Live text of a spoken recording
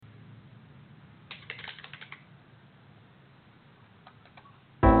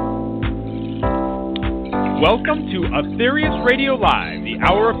Welcome to Aetherius Radio Live, the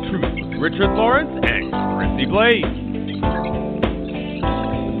Hour of Truth with Richard Lawrence and Chrissy Blaze.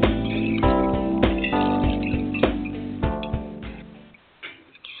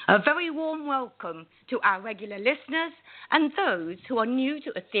 A very warm welcome to our regular listeners and those who are new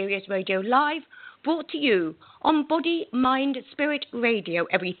to Aetherius Radio Live, brought to you on Body, Mind, Spirit Radio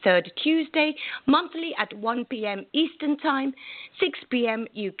every third Tuesday, monthly at 1 p.m. Eastern Time, 6 p.m.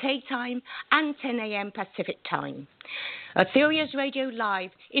 UK Time, and 10 a.m. Pacific Time. Aetherius Radio Live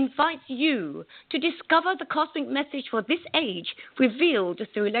invites you to discover the cosmic message for this age revealed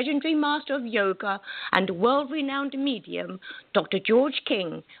through legendary master of yoga and world-renowned medium Dr. George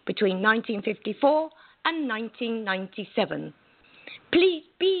King between 1954 and 1997. Please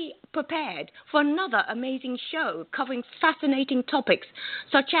be prepared for another amazing show covering fascinating topics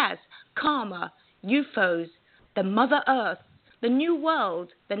such as karma, UFOs, the Mother Earth, the New World,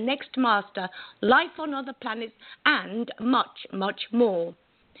 the Next Master, life on other planets, and much, much more.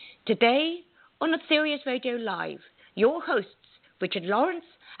 Today on Aetherius Radio Live, your hosts, Richard Lawrence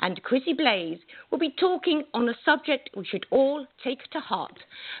and Chrissy Blaze, will be talking on a subject we should all take to heart: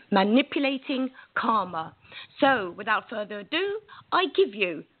 manipulating karma. So, without further ado, I give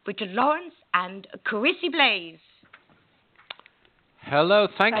you Richard Lawrence and Chrissy Blaze. Hello,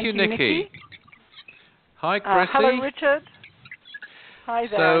 thank you, Nikki. Hi, Chrissy. Hello, Richard. Hi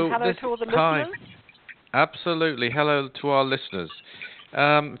there. So hello to all the listeners. Hi. Absolutely. Hello to our listeners.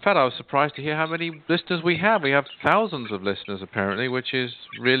 In fact, I was surprised to hear how many listeners we have. We have thousands of listeners, apparently, which is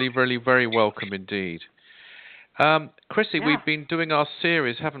really, really very welcome indeed. Chrissy, we've been doing our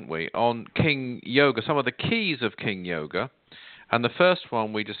series, haven't we, on King Yoga, some of the keys of King Yoga. And the first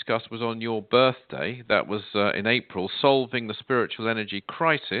one we discussed was on your birthday. That was in April, Solving the Spiritual Energy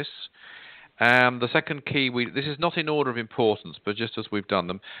Crisis. The second key, this is not in order of importance, but just as we've done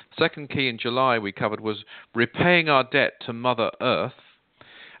them. The second key in July we covered was repaying our debt to Mother Earth.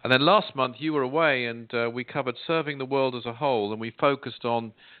 And then last month you were away and we covered serving the world as a whole, and we focused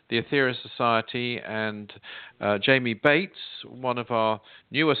on the Aetherius Society, and Jamie Bates, one of our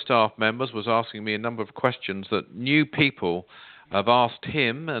newer staff members, was asking me a number of questions that new people have asked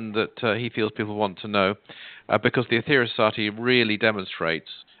him and that he feels people want to know, because the Aetherius Society really demonstrates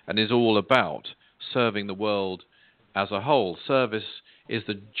and is all about serving the world as a whole. Service is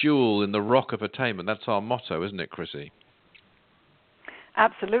the jewel in the rock of attainment. That's our motto, isn't it, Chrissy?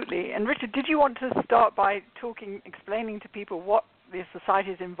 Absolutely. And Richard, did you want to start by explaining to people what the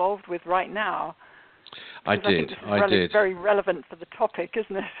society is involved with right now? I did. It's very relevant for the topic,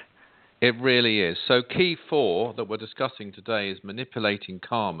 isn't it? It really is. So key 4 that we're discussing today is manipulating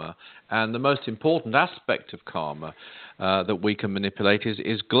karma. And the most important aspect of karma that we can manipulate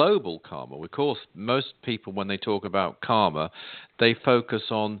is global karma. Of course, most people, when they talk about karma, they focus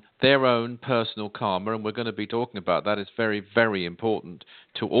on their own personal karma. And we're going to be talking about that. It's very, very important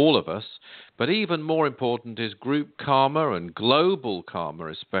to all of us. But even more important is group karma and global karma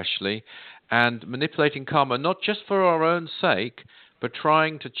especially. And manipulating karma, not just for our own sake, but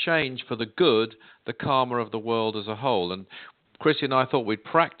trying to change for the good the karma of the world as a whole. And Chrissy and I thought we'd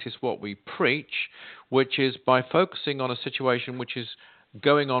practice what we preach, which is by focusing on a situation which is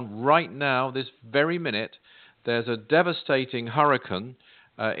going on right now, this very minute. There's a devastating hurricane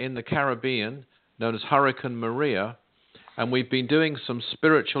in the Caribbean known as Hurricane Maria, and we've been doing some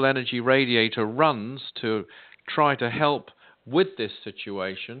spiritual energy radiator runs to try to help with this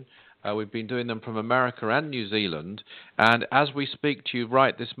situation. We've been doing them from America and New Zealand. And as we speak to you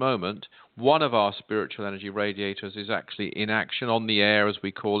right this moment, one of our spiritual energy radiators is actually in action, on the air, as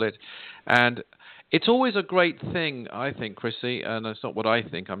we call it. And it's always a great thing, I think, Chrissy, and it's not what I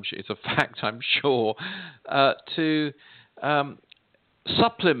think, it's a fact, I'm sure, to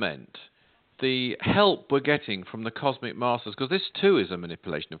supplement the help we're getting from the cosmic masters, because this too is a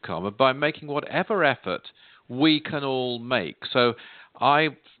manipulation of karma, by making whatever effort we can all make. So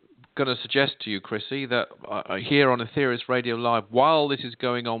I'm going to suggest to you, Chrissy, that here on Aetherius Radio Live, while this is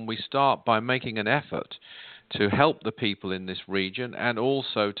going on, we start by making an effort to help the people in this region and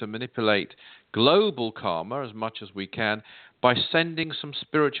also to manipulate global karma as much as we can by sending some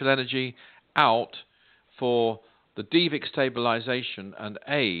spiritual energy out for the devic stabilization and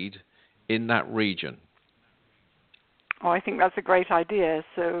aid in that region. Oh, I think that's a great idea.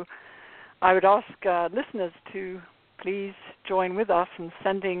 So I would ask listeners to please join with us in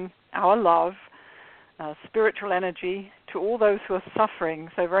sending our love, spiritual energy to all those who are suffering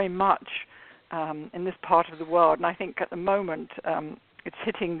so very much in this part of the world. And I think at the moment it's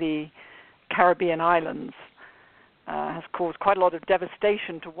hitting the Caribbean islands, has caused quite a lot of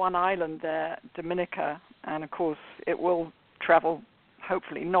devastation to one island there, Dominica, and of course it will travel,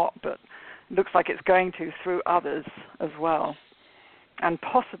 hopefully not, but looks like it's going to through others as well, and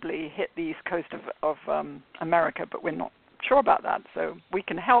possibly hit the east coast of America, but we're not sure about that. So we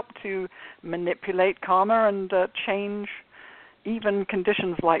can help to manipulate karma and change even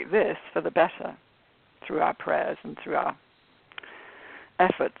conditions like this for the better through our prayers and through our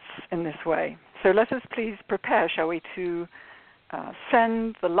efforts in this way. So let us please prepare, shall we, to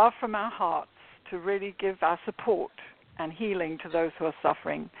send the love from our hearts to really give our support and healing to those who are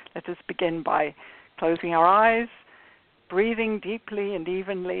suffering. Let us begin by closing our eyes, breathing deeply and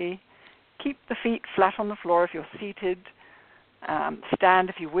evenly. Keep the feet flat on the floor if you're seated. Stand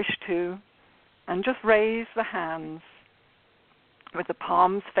if you wish to. And just raise the hands with the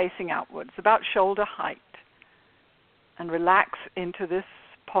palms facing outwards, about shoulder height. And relax into this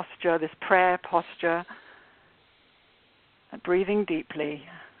posture, this prayer posture, breathing deeply.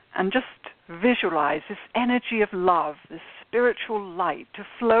 And just visualize this energy of love, this spiritual light to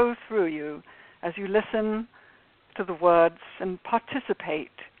flow through you as you listen to the words and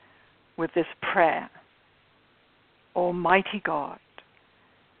participate with this prayer. Almighty God,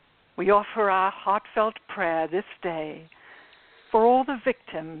 we offer our heartfelt prayer this day for all the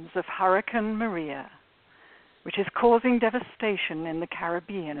victims of Hurricane Maria, which is causing devastation in the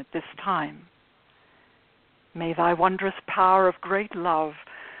Caribbean at this time. May thy wondrous power of great love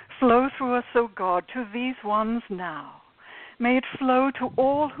flow through us, O God, to these ones now. May it flow to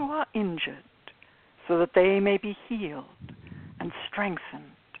all who are injured, so that they may be healed and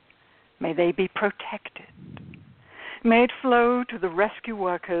strengthened. May they be protected. May it flow to the rescue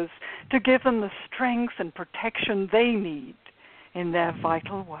workers to give them the strength and protection they need in their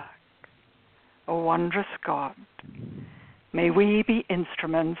vital work. O wondrous God, may we be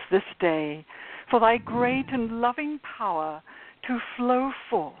instruments this day for thy great and loving power to flow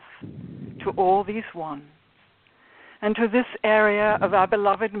forth to all these ones, and to this area of our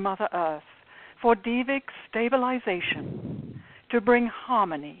beloved Mother Earth for Divic stabilization, to bring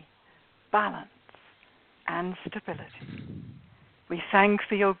harmony, balance, and stability. We thank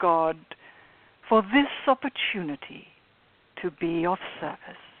thee, O God, for this opportunity to be of service.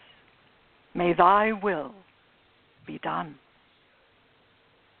 May thy will be done.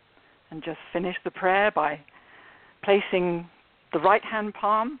 And just finish the prayer by placing the right hand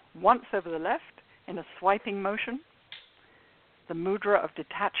palm once over the left in a swiping motion, the mudra of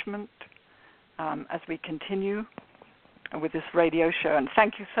detachment, as we continue with this radio show. And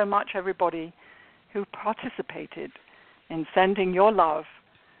thank you so much, everybody who participated in sending your love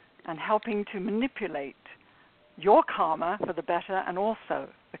and helping to manipulate your karma for the better, and also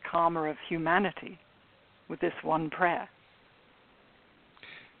the karma of humanity with this one prayer.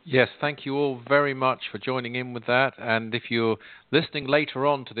 Yes, thank you all very much for joining in with that. And if you're listening later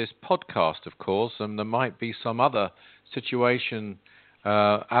on to this podcast, of course, and there might be some other situation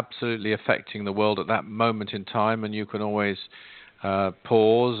absolutely affecting the world at that moment in time, and you can always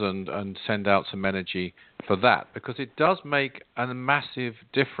pause and send out some energy for that, because it does make a massive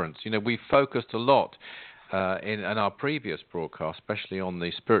difference. You know, we focused a lot in our previous broadcast, especially on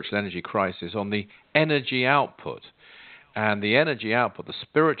the spiritual energy crisis, on the energy output. And the energy output, the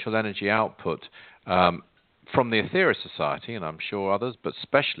spiritual energy output from the Aetherius Society, and I'm sure others, but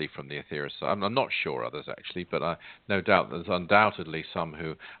especially from the Aetherius Society, I'm not sure others actually, but I no doubt there's undoubtedly some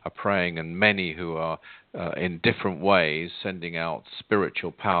who are praying, and many who are in different ways sending out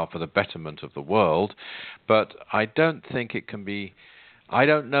spiritual power for the betterment of the world. But I don't think it can be, I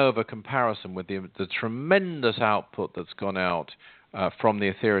don't know of a comparison with the tremendous output that's gone out from the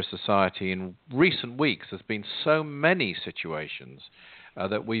Aetherius Society in recent weeks. There's been so many situations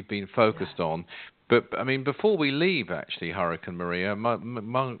that we've been focused on. But, I mean, before we leave, actually, Hurricane Maria,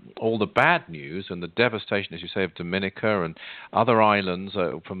 among all the bad news and the devastation, as you say, of Dominica and other islands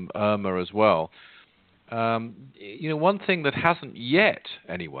from Irma as well, you know, one thing that hasn't yet,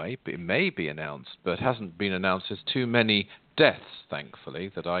 anyway, but it may be announced, but hasn't been announced, is too many deaths,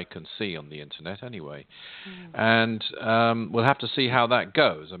 thankfully, that I can see on the internet anyway. And we'll have to see how that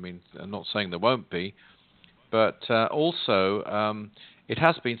goes. I mean, I'm not saying there won't be, but also it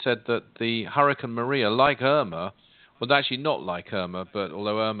has been said that the Hurricane Maria, like Irma, well, actually not like Irma, but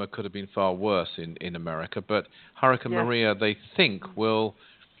although Irma could have been far worse in America, but Hurricane Maria, they think, will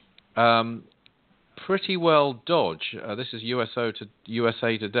pretty well dodge. This is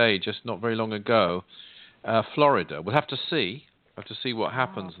USA Today, just not very long ago. Florida. We'll have to see. What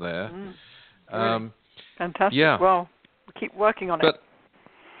happens there. Really? Fantastic. Yeah. Well, we'll keep working on it.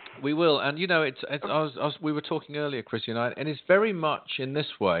 We will. And, you know, we were talking earlier, Christy and I, and it's very much in this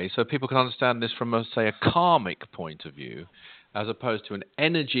way, so people can understand this from, say, a karmic point of view, as opposed to an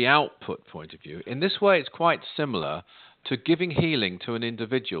energy output point of view. In this way, it's quite similar, to giving healing to an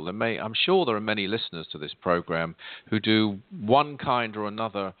individual. I'm sure there are many listeners to this program who do one kind or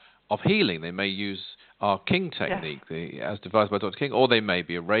another of healing. They may use our King technique, as devised by Dr. King, or they may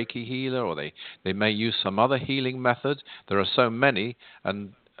be a Reiki healer, or they may use some other healing method. There are so many,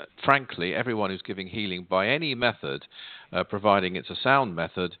 and frankly, everyone who's giving healing by any method, providing it's a sound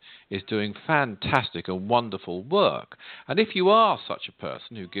method, is doing fantastic and wonderful work. And if you are such a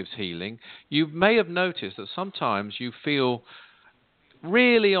person who gives healing, you may have noticed that sometimes you feel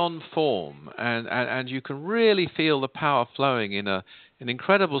really on form, and you can really feel the power flowing in an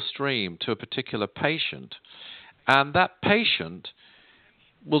incredible stream to a particular patient. And that patient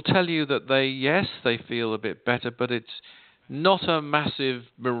will tell you that they feel a bit better, but it's not a massive,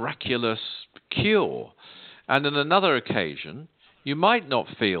 miraculous cure. And on another occasion, you might not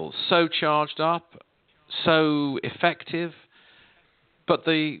feel so charged up, so effective, but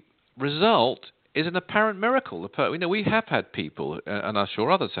the result is an apparent miracle. We have had people, and I'm sure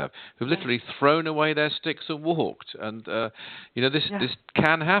others have, who've literally thrown away their sticks and walked. And this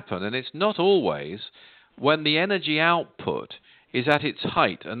can happen, and it's not always when the energy output is at its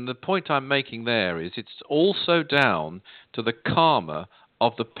height. And the point I'm making there is it's also down to the karma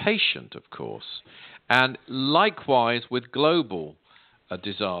of the patient, of course. And likewise with global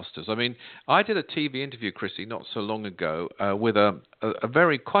disasters. I mean, I did a TV interview, Chrissy, not so long ago with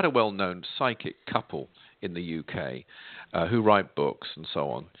quite a well-known psychic couple in the UK who write books and so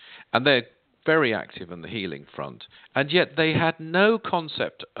on. And they're very active on the healing front. And yet they had no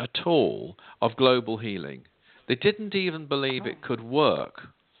concept at all of global healing. They didn't even believe it could work.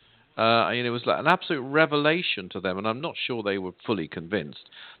 It was like an absolute revelation to them, and I'm not sure they were fully convinced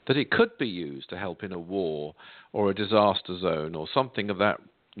that it could be used to help in a war or a disaster zone or something of that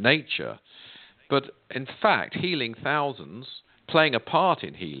nature. But in fact, healing thousands, playing a part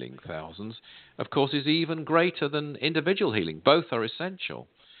in healing thousands, of course, is even greater than individual healing. Both are essential.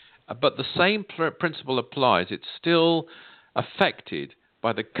 But the same principle applies. It's still affected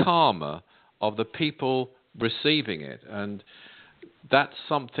by the karma of the people receiving it. And that's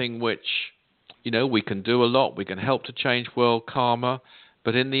something which, we can do a lot. We can help to change world karma.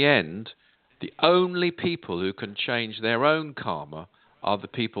 But in the end, the only people who can change their own karma are the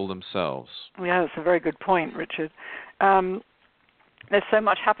people themselves. Yeah, that's a very good point, Richard. There's so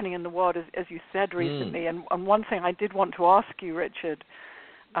much happening in the world, as you said recently. And one thing I did want to ask you, Richard,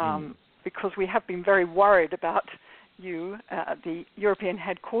 because we have been very worried about you at the European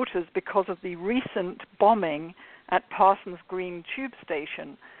headquarters because of the recent bombing at Parsons Green Tube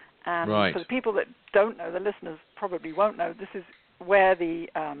Station. And for the people that don't know, the listeners probably won't know, this is where the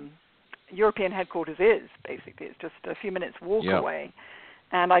European headquarters is, basically. It's just a few minutes walk away.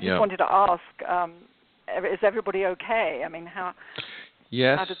 And I just wanted to ask, is everybody okay? I mean, how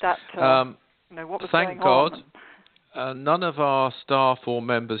did that, what was going on? Thank God. None of our staff or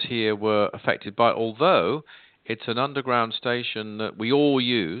members here were affected by it, although it's an underground station that we all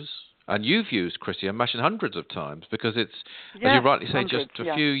use, and you've used, Chrissy, I imagine hundreds of times, because it's, as you rightly say, just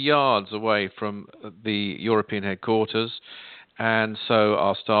a few yards away from the European headquarters. And so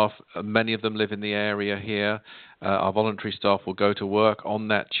our staff, many of them live in the area here. Our voluntary staff will go to work on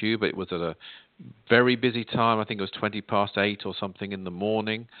that tube. It was at a very busy time. I think it was 8:20 or something in the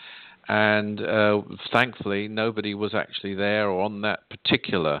morning. And thankfully, nobody was actually there or on that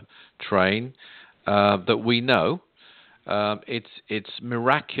particular train that we know. It's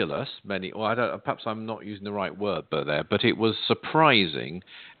miraculous. Perhaps I'm not using the right word but it was surprising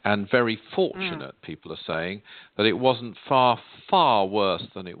and very fortunate, people are saying, that it wasn't far, far worse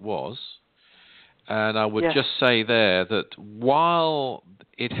than it was. And I would just say there that while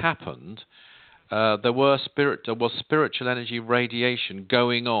it happened, there was spiritual energy radiation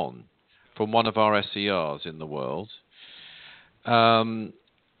going on from one of our SERs in the world. But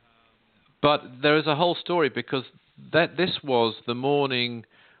there is a whole story, because this was the morning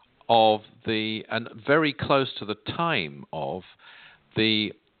of and very close to the time of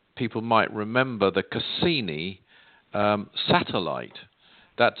the, people might remember, the Cassini satellite.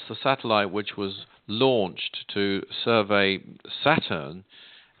 That's the satellite which was launched to survey Saturn,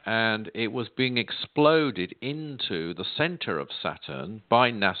 and it was being exploded into the center of Saturn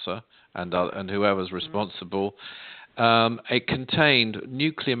by NASA and whoever's responsible. It contained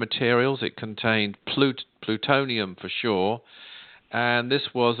nuclear materials. It contained plutonium for sure. And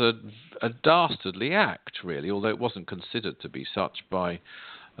this was a dastardly act, really, although it wasn't considered to be such by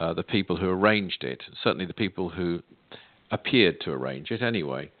the people who arranged it, certainly the people who appeared to arrange it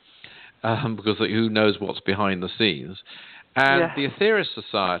anyway, because who knows what's behind the scenes. And the Aetherius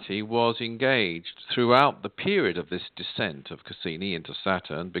Society was engaged throughout the period of this descent of Cassini into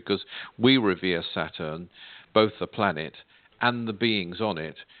Saturn, because we revere Saturn, both the planet and the beings on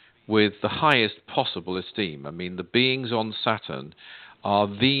it with the highest possible esteem. I mean, the beings on Saturn are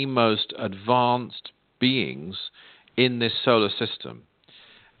the most advanced beings in this solar system.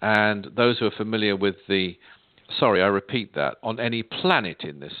 And those who are familiar with I repeat that, on any planet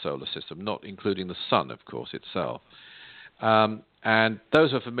in this solar system, not including the Sun, of course, itself. And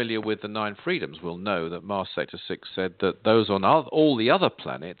those who are familiar with the Nine Freedoms will know that Mars Sector 6 said that those on all the other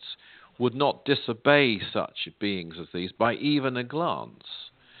planets would not disobey such beings as these by even a glance.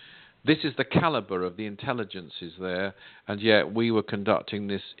 This is the caliber of the intelligences there, and yet we were conducting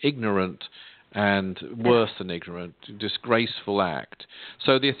this ignorant and worse than ignorant, disgraceful act.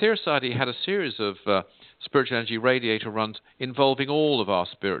 So the Aetherius Society had a series of spiritual energy radiator runs involving all of our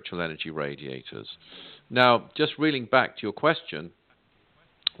spiritual energy radiators. Now, just reeling back to your question,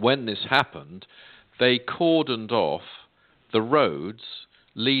 when this happened, they cordoned off the roads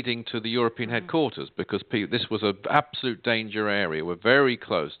leading to the European headquarters because this was an absolute danger area. We're very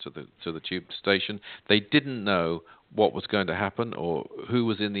close to the tube station. They didn't know what was going to happen or who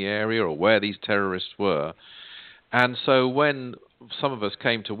was in the area or where these terrorists were. And so when some of us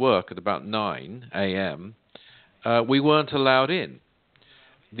came to work at about 9 a.m., we weren't allowed in.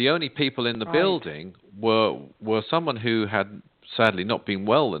 The only people in the building were someone who had sadly not been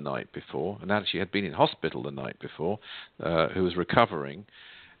well the night before and actually had been in hospital the night before, who was recovering,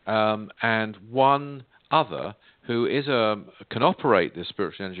 and one other who can operate this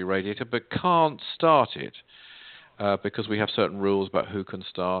spiritual energy radiator but can't start it because we have certain rules about who can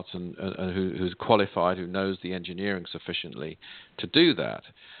start and who's qualified, who knows the engineering sufficiently to do that.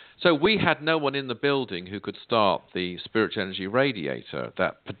 So we had no one in the building who could start the spiritual energy radiator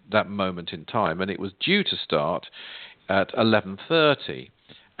at that moment in time, and it was due to start at 11:30.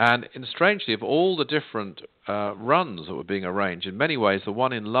 And strangely, of all the different runs that were being arranged, in many ways the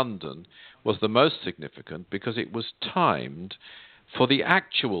one in London was the most significant because it was timed for the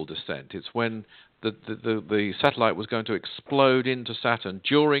actual descent. It's when the satellite was going to explode into Saturn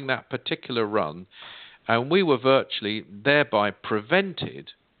during that particular run, and we were virtually thereby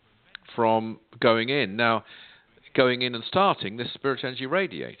prevented from going in. Now, going in and starting this spiritual energy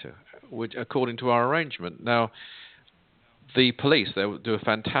radiator, which, according to our arrangement. Now, the police, they do a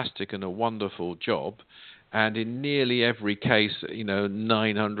fantastic and a wonderful job, and in nearly every case,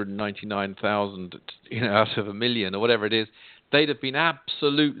 999,000, out of a million or whatever it is, they'd have been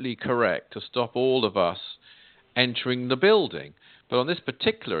absolutely correct to stop all of us entering the building. But on this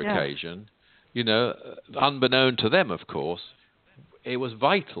particular occasion, unbeknown to them, of course, it was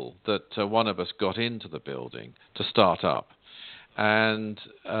vital that one of us got into the building to start up. And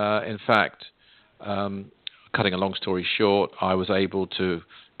in fact, cutting a long story short, I was able to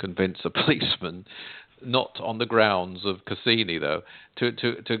convince a policeman, not on the grounds of Cassini though,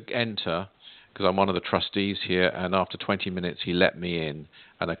 to enter, because I'm one of the trustees here, and after 20 minutes he let me in,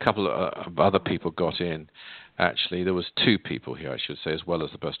 and a couple of other people got in. Actually, there was 2 people here, I should say, as well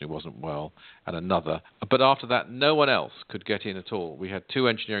as the person who wasn't well, and another. But after that, no one else could get in at all. We had 2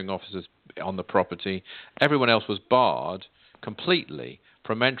 engineering officers on the property. Everyone else was barred completely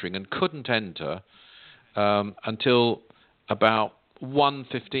from entering and couldn't enter until about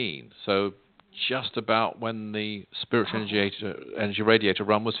 1:15. So just about when the spiritual energy radiator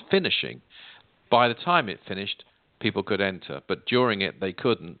run was finishing. By the time it finished, people could enter, but during it they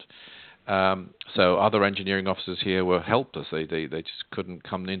couldn't. So other engineering officers here were helpless. They just couldn't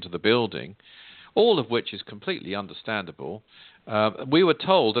come into the building, all of which is completely understandable. We were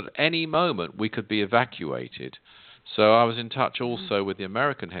told at any moment we could be evacuated. So I was in touch also with the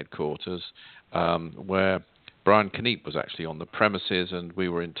American headquarters, where Brian Kniep was actually on the premises, and we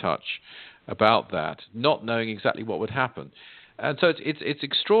were in touch about that, not knowing exactly what would happen. And so it's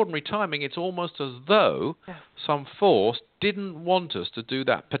extraordinary timing. It's almost as though some force didn't want us to do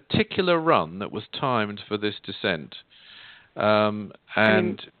that particular run that was timed for this descent. Go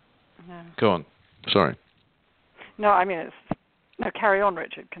on. Sorry. No, carry on,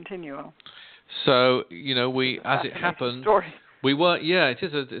 Richard. Continue on. So, as it happened, story. We were,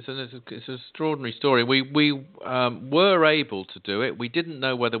 it's an extraordinary story. We were able to do it. We didn't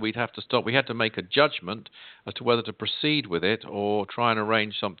know whether we'd have to stop. We had to make a judgment as to whether to proceed with it or try and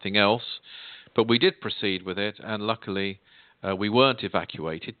arrange something else. But we did proceed with it, and luckily we weren't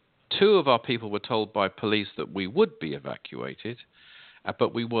evacuated. 2 of our people were told by police that we would be evacuated,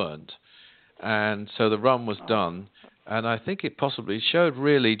 but we weren't. And so the run was done, and I think it possibly showed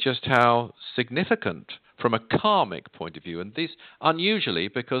really just how significant from a karmic point of view. And this unusually,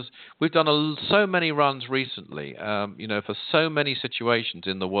 because we've done so many runs recently, for so many situations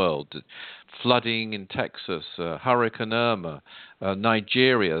in the world, flooding in Texas, Hurricane Irma,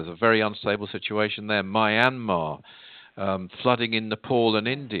 Nigeria, there's a very unstable situation there, Myanmar, flooding in Nepal and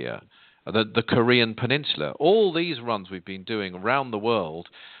India, the Korean Peninsula. All these runs we've been doing around the world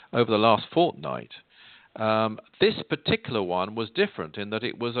over the last fortnight. This particular one was different in that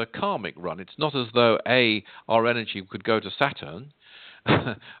it was a karmic run. It's not as though, our energy could go to Saturn,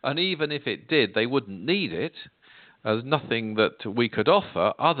 and even if it did, they wouldn't need it. There's nothing that we could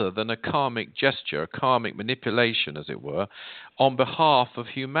offer other than a karmic gesture, a karmic manipulation, as it were, on behalf of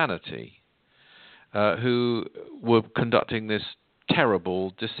humanity, who were conducting this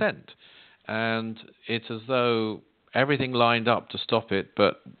terrible descent. And it's as though everything lined up to stop it,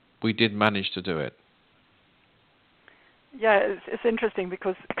 but we did manage to do it. Yeah, it's interesting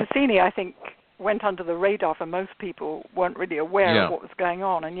because Cassini, I think, went under the radar for most people, weren't really aware of what was going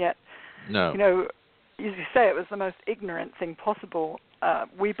on, and yet, no. As you say, it was the most ignorant thing possible.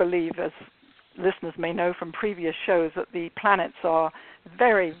 We believe, as listeners may know from previous shows, that the planets are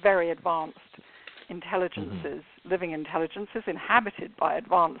very, very advanced intelligences, living intelligences, inhabited by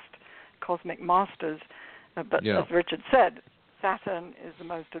advanced cosmic masters. But as Richard said, Saturn is the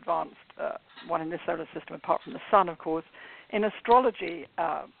most advanced one in this solar system, apart from the Sun, of course. In astrology,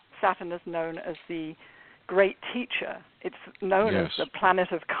 Saturn is known as the great teacher. It's known as the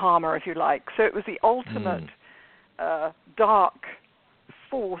planet of karma, if you like. So it was the ultimate dark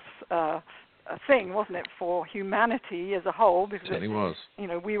force thing, wasn't it, for humanity as a whole? Because it certainly was.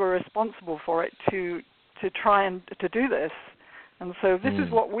 We were responsible for it to try and to do this. And so this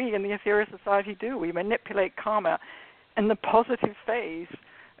is what we in the Aetherius Society do. We manipulate karma in the positive phase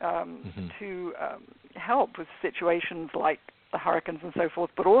to help with situations like the hurricanes and so forth,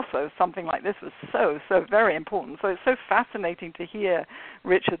 but also something like this was so very important. So it's so fascinating to hear,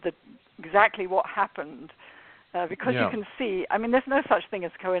 Richard, exactly what happened, because you can see, there's no such thing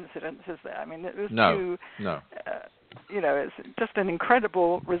as coincidence, is there? It was no. It's just an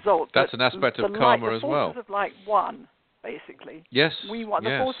incredible result. That's an aspect of karma as well. The forces of light won, basically. Yes. We won.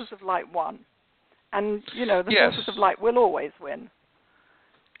 The forces of light won. And, the forces of light will always win.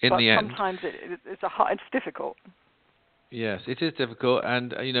 In the end. Sometimes it's difficult. Yes, it is difficult,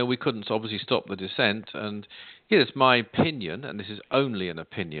 and we couldn't obviously stop the descent. And it's my opinion, and this is only an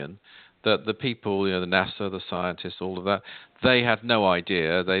opinion, that the people, the NASA, the scientists, all of that, they had no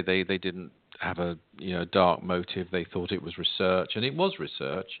idea. They didn't have a dark motive. They thought it was research, and it was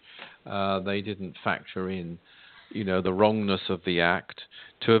research. They didn't factor in, the wrongness of the act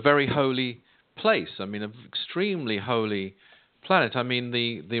to a very holy place. An extremely holy planet.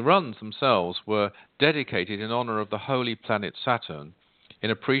 The runs themselves were dedicated in honor of the holy planet Saturn,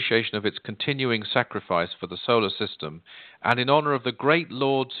 in appreciation of its continuing sacrifice for the solar system, and in honor of the great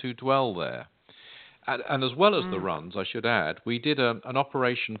lords who dwell there. And as well as the runs, I should add, we did an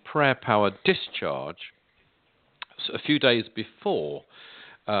Operation Prayer Power discharge a few days before.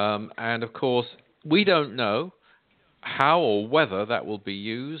 And of course, we don't know how or whether that will be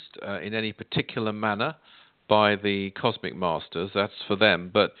used in any particular manner by the Cosmic Masters. That's for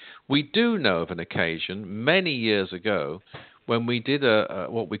them. But we do know of an occasion many years ago when we did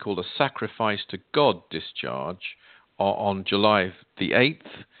what we called a sacrifice to God discharge on July the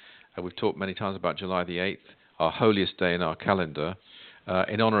 8th. We've talked many times about July the 8th, our holiest day in our calendar,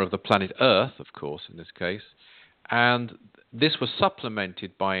 in honor of the planet Earth, of course, in this case. And this was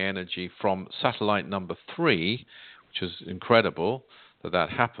supplemented by energy from satellite number 3, which is incredible that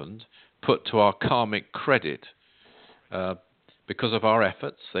happened, put to our karmic credit. Because of our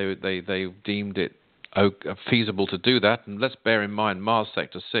efforts, they deemed it feasible to do that. And let's bear in mind, Mars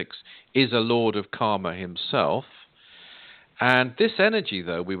Sector 6 is a lord of karma himself. And this energy,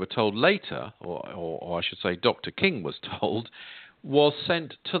 though, we were told later, or I should say Dr. King was told, was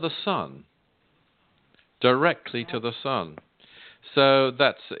sent to the sun, directly to the sun. So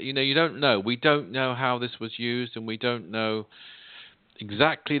that's, you don't know. We don't know how this was used, and we don't know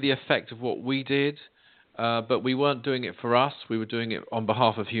exactly the effect of what we did, but we weren't doing it for us. We were doing it on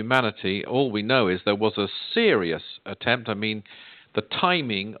behalf of humanity. All we know is there was a serious attempt. The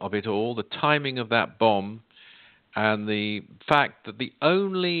timing of it all, the timing of that bomb, and the fact that the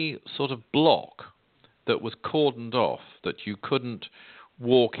only sort of block that was cordoned off, that you couldn't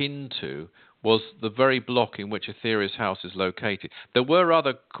walk into, was the very block in which Aetherius House is located. There were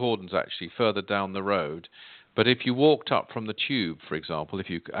other cordons, actually, further down the road, but if you walked up from the tube, for example,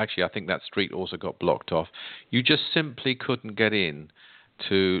 I think that street also got blocked off, you just simply couldn't get in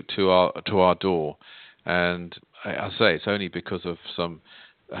to our door. And I say it's only because of some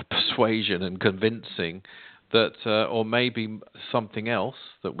persuasion and convincing that, or maybe something else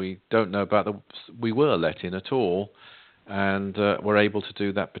that we don't know about, that we were let in at all, and were able to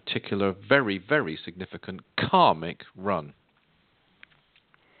do that particular very, very significant karmic run.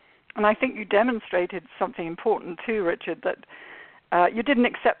 And I think you demonstrated something important too, Richard, that you didn't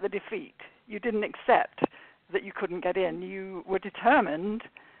accept the defeat. You didn't accept that you couldn't get in. You were determined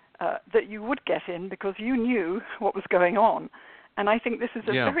that you would get in because you knew what was going on. And I think this is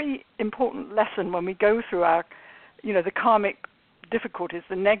a very important lesson when we go through our, the karmic difficulties,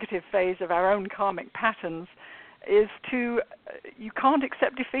 the negative phase of our own karmic patterns, is to, you can't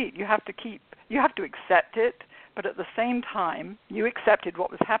accept defeat. You have to accept it, but at the same time, you accepted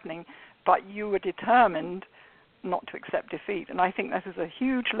what was happening, but you were determined not to accept defeat. And I think that is a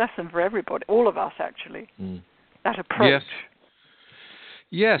huge lesson for everybody, all of us actually, that approach.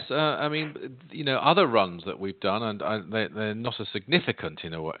 Yes, I mean, other runs that we've done, and they're not as significant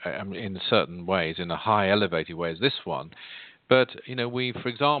in certain ways, in a high elevated way as this one. But, we, for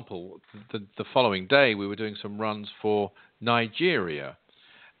example, the following day, we were doing some runs for Nigeria,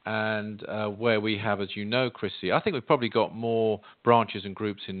 and where we have, as you know, Chrissy, I think we've probably got more branches and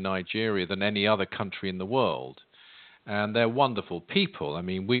groups in Nigeria than any other country in the world. And they're wonderful people. I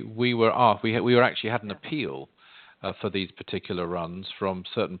mean, we were asked, we actually had an appeal for these particular runs from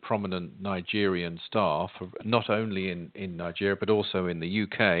certain prominent Nigerian staff, not only in Nigeria, but also in the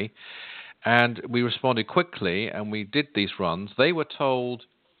UK. And we responded quickly, and we did these runs. They were told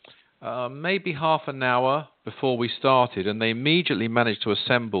maybe half an hour before we started, and they immediately managed to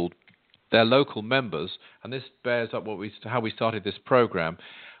assemble their local members, and this bears up how we started this program,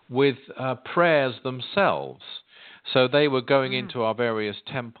 with prayers themselves. So they were going into our various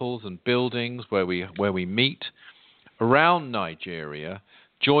temples and buildings where we meet around Nigeria,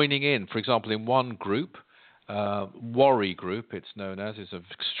 joining in. For example, in one group, Wari group, it's known as, is an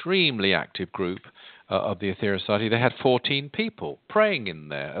extremely active group of the Aetherius Society. They had 14 people praying in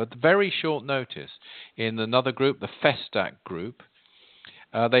there at very short notice. In another group, the Festac group,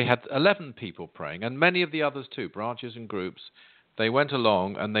 they had 11 people praying, and many of the others too, branches and groups. They went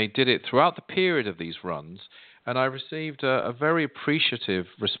along and they did it throughout the period of these runs, and I received a very appreciative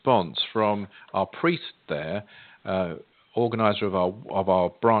response from our priest there, organizer of our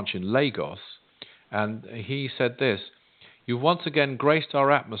branch in Lagos. And he said this: "You've once again graced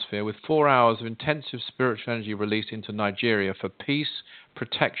our atmosphere with 4 hours of intensive spiritual energy released into Nigeria for peace,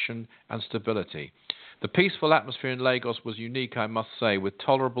 protection, and stability. The peaceful atmosphere in Lagos was unique, I must say, with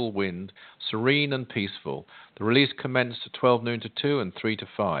tolerable wind, serene and peaceful. The release commenced at 12 noon to 2 and 3 to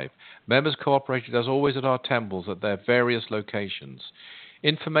 5. Members cooperated as always at our temples at their various locations.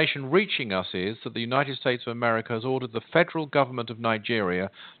 Information reaching us is that the United States of America has ordered the federal government of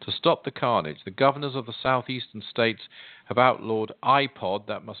Nigeria to stop the carnage. The governors of the southeastern states have outlawed iPod,"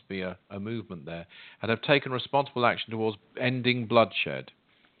 that must be a movement there, "and have taken responsible action towards ending bloodshed.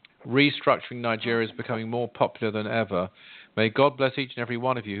 Restructuring Nigeria is becoming more popular than ever. May God bless each and every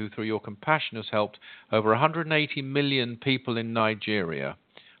one of you who, through your compassion, has helped over 180 million people in Nigeria.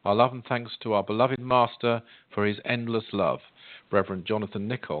 Our love and thanks to our beloved Master for his endless love, Reverend Jonathan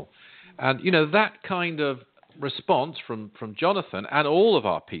Nicol." And, that kind of response from Jonathan and all of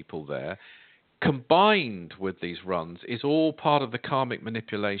our people there, combined with these runs, is all part of the karmic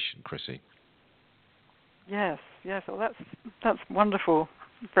manipulation, Chrissy. Yes. Well, that's wonderful.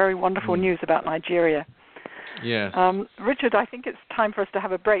 Very wonderful news about Nigeria. Yes. Richard, I think it's time for us to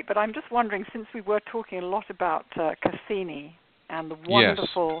have a break, but I'm just wondering, since we were talking a lot about Cassini and the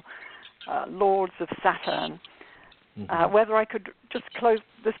wonderful Lords of Saturn, whether I could just close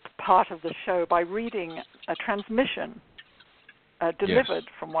this part of the show by reading a transmission delivered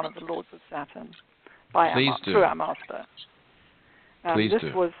from one of the Lords of Saturn through our Master. This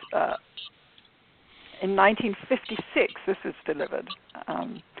was in 1956. This was delivered.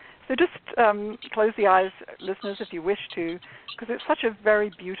 So just close the eyes, listeners, if you wish to, because it's such a very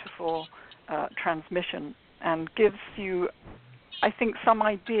beautiful transmission and gives you, I think, some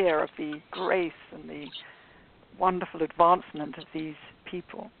idea of the grace and the wonderful advancement of these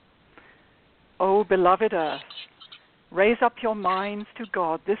people. "O beloved earth, raise up your minds to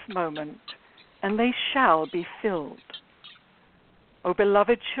God this moment, and they shall be filled. O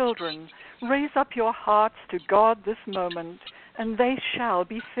beloved children, raise up your hearts to God this moment, and they shall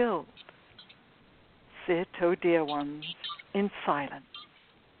be filled. Sit, O dear ones, in silence.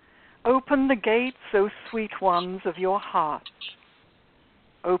 Open the gates, O sweet ones of your heart.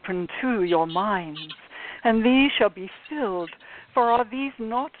 Open too your minds, and these shall be filled, for are these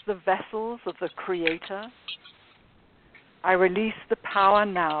not the vessels of the Creator? I release the power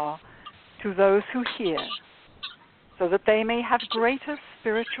now to those who hear, so that they may have greater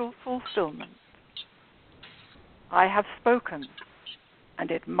spiritual fulfillment. I have spoken,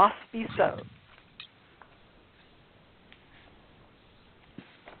 and it must be so.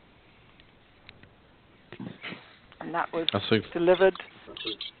 And that was delivered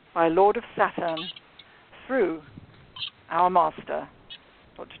by Lord of Saturn through our master,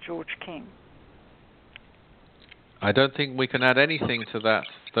 Dr. George King. I don't think we can add anything to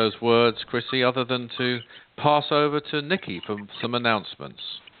those words, Chrissy, other than to pass over to Nikki for some announcements.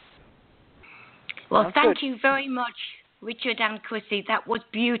 Well, That's thank good. you very much, Richard and Chrissy. That was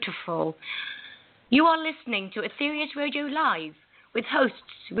beautiful. You are listening to Aetherius Radio Live with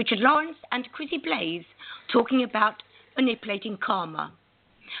hosts Richard Lawrence and Chrissy Blaze talking about manipulating karma.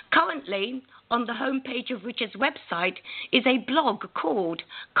 Currently, on the homepage of Richard's website is a blog called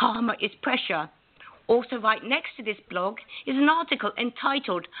Karma is Pressure. Also right next to this blog is an article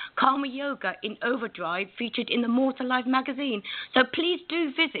entitled Karma Yoga in Overdrive, featured in the Mortal Life magazine. So please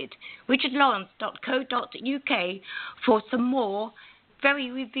do visit richardlawrence.co.uk for some more very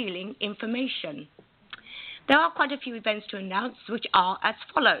revealing information. There are quite a few events to announce, which are as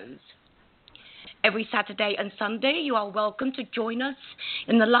follows. Every Saturday and Sunday, you are welcome to join us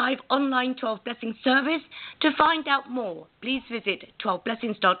in the live online 12 Blessings service. To find out more, please visit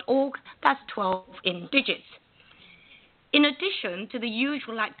 12blessings.org. That's 12 in digits. In addition to the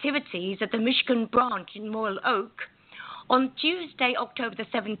usual activities at the Michigan branch in Royal Oak, on Tuesday, October the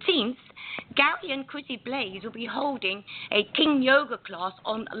 17th, Gary and Chrissy Blaze will be holding a King Yoga class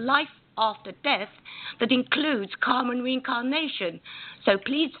on life after death that includes karma and reincarnation. So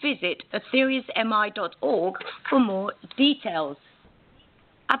please visit aetheriusmi.org for more details.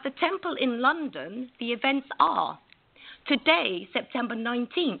 At the temple in London, the events are: today, September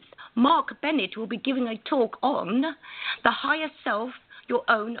 19th, Mark Bennett will be giving a talk on the higher self, your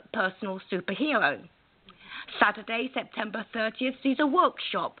own personal superhero. Saturday, September 30th, sees a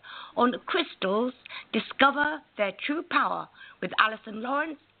workshop on crystals, Discover Their True Power, with Alison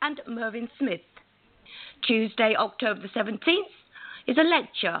Lawrence and Mervyn Smith. Tuesday, October the 17th, is a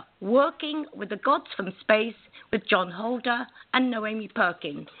lecture, Working with the Gods from Space, with John Holder and Noemi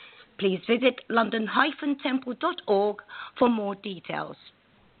Perkin. Please visit london-temple.org for more details.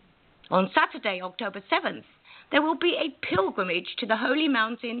 On Saturday, October 7th, there will be a pilgrimage to the holy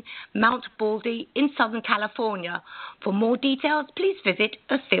mountain, Mount Baldy, in Southern California. For more details, please visit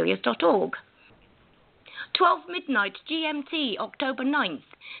aetherius.org. 12 midnight GMT, October 9th,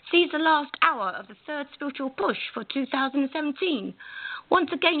 sees the last hour of the third spiritual push for 2017. Once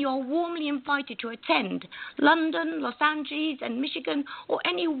again, you are warmly invited to attend London, Los Angeles, and Michigan, or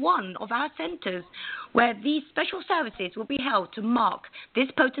any one of our centres, where these special services will be held to mark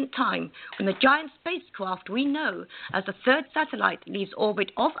this potent time when the giant spacecraft we know as the third satellite leaves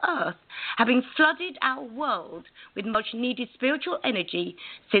orbit of Earth, having flooded our world with much-needed spiritual energy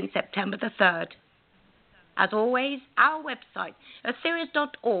since September the 3rd. As always, our website,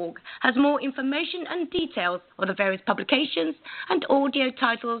 aetherius.org, has more information and details of the various publications and audio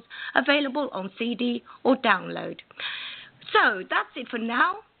titles available on CD or download. So that's it for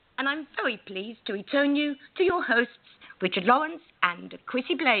now, and I'm very pleased to return you to your hosts, Richard Lawrence and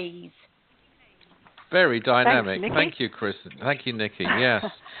Chrissy Blaze. Very dynamic. Thanks, Nikki. Thank you, Chris. Thank you, Nikki. Yes.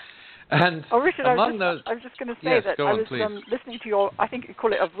 And Richard, I among was just going to say yes, that go I on, was please. listening to your, I think you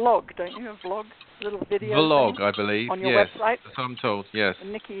call it a vlog, don't you? A vlog? A little video Vlog, thing I believe. on your yes. website. So I'm told, yes.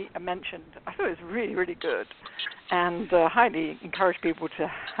 And Nikki mentioned, I thought it was really, really good. And highly encourage people to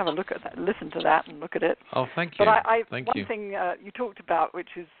have a look at that, listen to that and look at it. Oh, thank you. But Thank one you. thing you talked about, which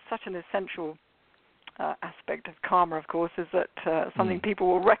is such an essential aspect of karma, of course, is that something people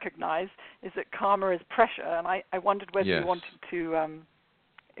will recognize is that karma is pressure. And I wondered whether Yes. you wanted to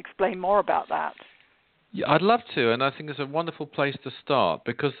explain more about that. Yeah, I'd love to, and I think it's a wonderful place to start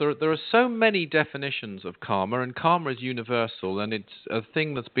because there are so many definitions of karma, and karma is universal, and it's a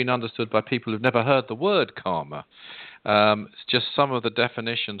thing that's been understood by people who've never heard the word karma. It's just some of the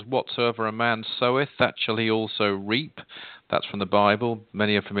definitions. Whatsoever a man soweth, that shall he also reap. That's from the Bible.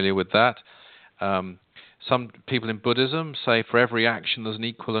 Many are familiar with that. Some people in Buddhism say for every action there's an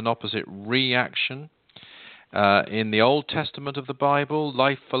equal and opposite reaction. In the Old Testament of the Bible,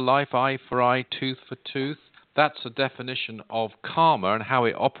 life for life, eye for eye, tooth for tooth. That's a definition of karma and how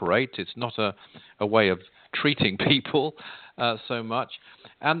it operates. It's not a way of treating people so much.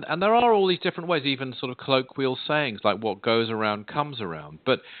 And there are all these different ways, even sort of colloquial sayings like what goes around comes around.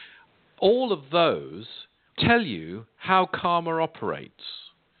 But all of those tell you how karma operates.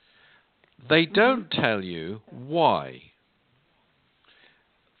 They don't tell you why.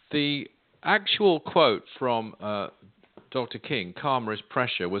 The actual quote from Dr. King, Karma is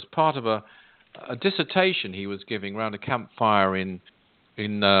Pressure, was part of a dissertation he was giving around a campfire in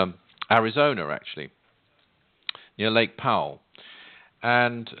in Arizona, actually, near Lake Powell.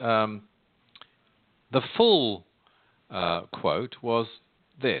 And the full quote was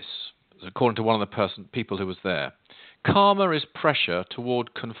this, according to one of the people who was there. Karma is pressure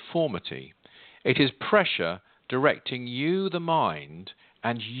toward conformity. It is pressure directing you, the mind,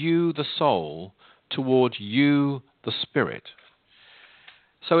 and you, the soul, toward you, the spirit.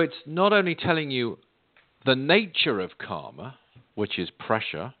 So it's not only telling you the nature of karma, which is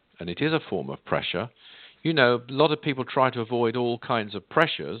pressure, and it is a form of pressure. You know, a lot of people try to avoid all kinds of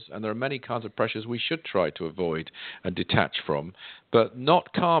pressures, and there are many kinds of pressures we should try to avoid and detach from, but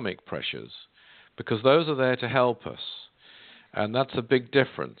not karmic pressures, because those are there to help us, and that's a big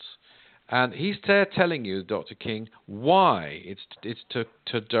difference. And he's there telling you, Dr. King, why it's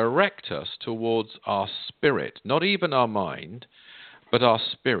to direct us towards our spirit, not even our mind, but our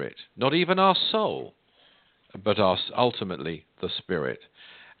spirit, not even our soul, but ultimately the spirit.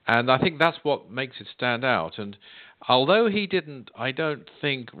 And I think that's what makes it stand out. And although he didn't, I don't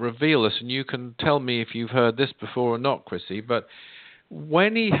think, reveal this, and you can tell me if you've heard this before or not, Chrissy, but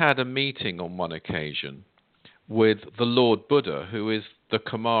when he had a meeting on one occasion with the Lord Buddha, who is the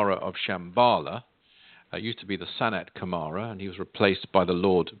Kumara of Shambhala, used to be the Sanat Kumara, and he was replaced by the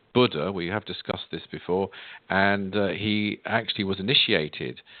Lord Buddha. We have discussed this before. And he actually was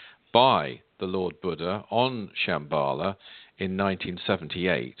initiated by the Lord Buddha on Shambhala in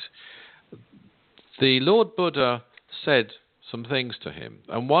 1978. The Lord Buddha said some things to him.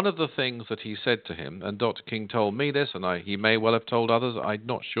 And one of the things that he said to him, and Dr. King told me this, and he may well have told others, I'm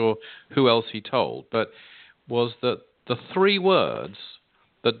not sure who else he told, but was that the three words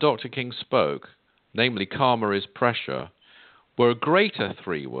that Dr. King spoke, namely karma is pressure, were greater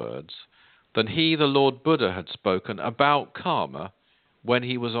three words than he, the Lord Buddha, had spoken about karma when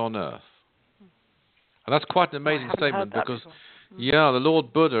he was on earth. And that's quite an amazing statement because, the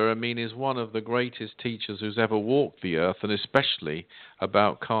Lord Buddha, is one of the greatest teachers who's ever walked the earth, and especially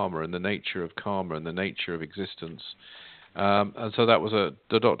about karma and the nature of karma and the nature of existence. And so that was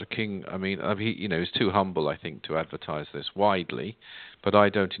the Dr. King. He's too humble, I think, to advertise this widely, but I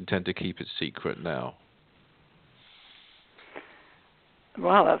don't intend to keep it secret now.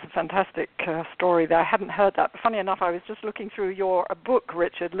 Well, that's a fantastic story there. I hadn't heard that. Funny enough, I was just looking through your book,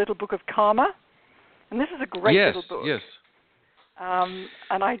 Richard, Little Book of Karma, and this is a great little book. Yes.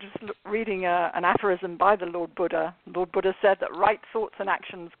 And I just reading an aphorism by the Lord Buddha. Lord Buddha said that right thoughts and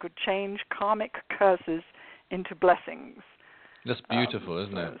actions could change karmic curses into blessings. That's beautiful,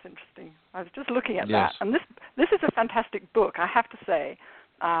 isn't it? That was interesting. I was just looking at that, and this is a fantastic book, I have to say.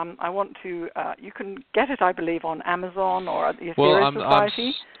 I want to. You can get it, I believe, on Amazon or at the Aetherius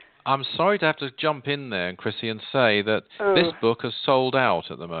Society. I'm sorry to have to jump in there, Chrissy, and say that this book has sold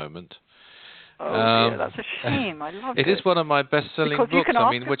out at the moment. Oh dear, that's a shame. I love it. It is one of my best-selling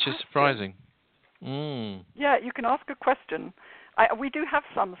books. Which is surprising. Yeah, you can ask a question. We do have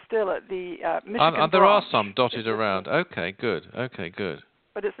some still at the Michigan branch. There are some dotted around. Okay, good.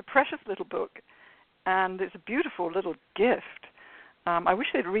 But it's a precious little book, and it's a beautiful little gift. I wish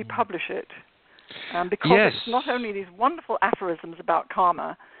they'd republish it, because it's not only these wonderful aphorisms about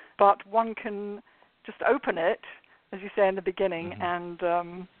karma, but one can just open it, as you say in the beginning, and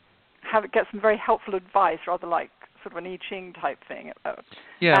get some very helpful advice, rather like sort of an I Ching type thing.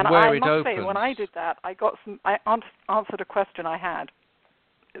 And where it opens. I must say, when I did that, I answered a question I had.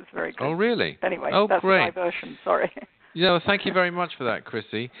 It was very good. Oh, really? Anyway, that's great. my version. Sorry. Thank you very much for that,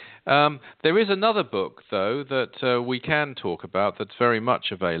 Chrissy. There is another book, though, that we can talk about that's very much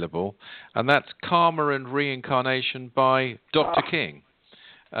available, and that's Karma and Reincarnation by Dr. King.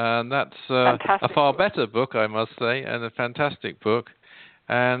 And that's a far better book, I must say, and a fantastic book.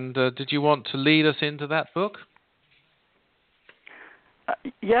 And did you want to lead us into that book?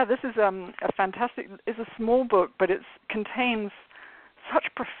 This is a fantastic. It's a small book, but it contains such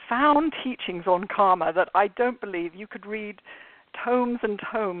profound teachings on karma that I don't believe you could read tomes and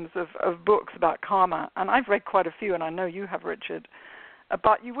tomes of books about karma. And I've read quite a few, and I know you have, Richard.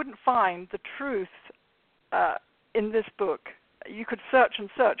 But you wouldn't find the truth in this book. You could search and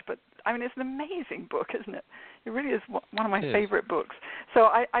search, but it's an amazing book, isn't it? It really is one of my favorite books. So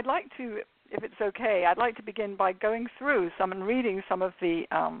I'd like to, if it's okay, I'd like to begin by going through and reading some of the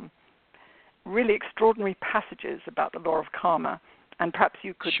really extraordinary passages about the law of karma. And perhaps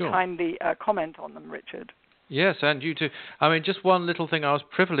you could kindly comment on them, Richard. Yes, and you too. Just one little thing. I was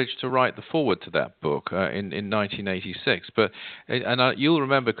privileged to write the foreword to that book in 1986. But you'll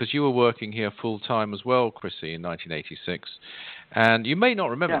remember, because you were working here full-time as well, Chrissy, in 1986. And you may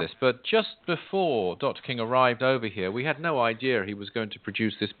not remember this, but just before Dr. King arrived over here, we had no idea he was going to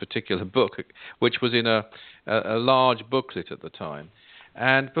produce this particular book, which was in a large booklet at the time.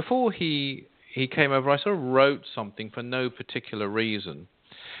 And before he came over, I sort of wrote something for no particular reason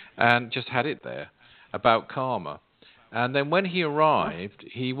and just had it there about karma. And then when he arrived,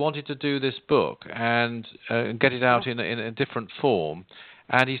 he wanted to do this book and get it out in a different form.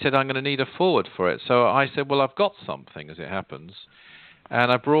 And he said, I'm going to need a foreword for it. So I said, well, I've got something, as it happens. And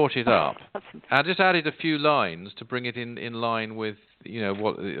I brought it up. I just added a few lines to bring it in line with,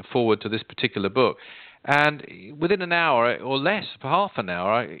 what forward to this particular book. And within an hour or less, for half an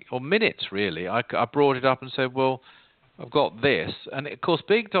hour, or minutes really, I brought it up and said, well, I've got this. And of course,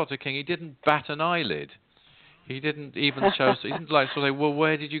 being Dr. King, he didn't bat an eyelid. He didn't even show. He didn't like sort of say, "Well,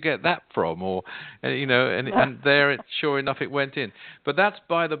 where did you get that from?" Or, and there, sure enough, it went in. But that's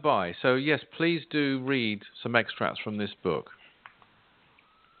by the by. So yes, please do read some extracts from this book.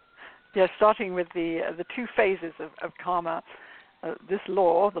 Yes, starting with the two phases of karma. This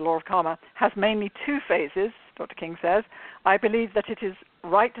law, the law of karma, has mainly two phases. Dr. King says, "I believe that it is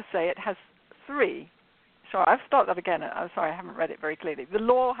right to say it has three." Sorry, I've started that again. I'm sorry, I haven't read it very clearly. The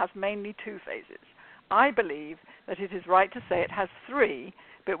law has mainly two phases. I believe that it is right to say it has three,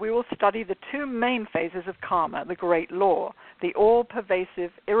 but we will study the two main phases of karma, the great law, the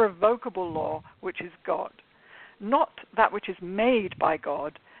all-pervasive, irrevocable law, which is God. Not that which is made by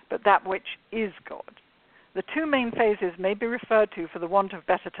God, but that which is God. The two main phases may be referred to, for the want of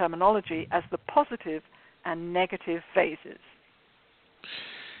better terminology, as the positive and negative phases.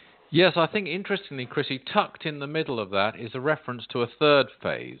 Yes, I think interestingly, Chrissy, tucked in the middle of that is a reference to a third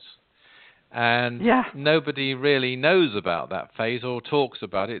phase. And nobody really knows about that phase or talks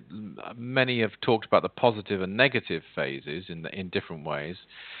about it. Many have talked about the positive and negative phases in different ways.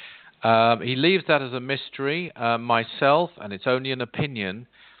 He leaves that as a mystery. Myself, and it's only an opinion,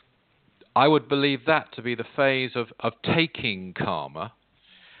 I would believe that to be the phase of taking karma,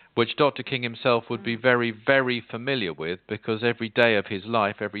 which Dr. King himself would be very, very familiar with, because every day of his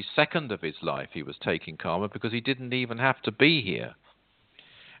life, every second of his life, he was taking karma, because he didn't even have to be here.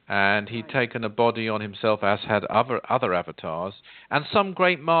 And he'd taken a body on himself, as had other avatars. And some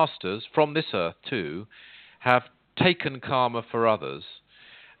great masters from this earth, too, have taken karma for others.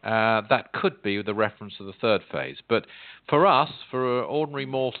 That could be the reference to the third phase. But for us, for ordinary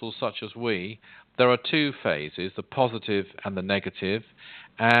mortals such as we, there are two phases, the positive and the negative.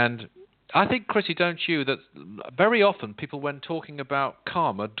 And I think, Chrissy, don't you, that very often people, when talking about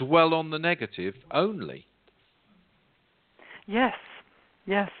karma, dwell on the negative only. Yes.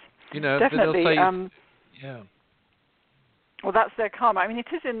 Yes, definitely. They'll say, well, that's their karma. I mean, it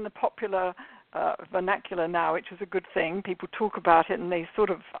is in the popular vernacular now, which is a good thing. People talk about it and they sort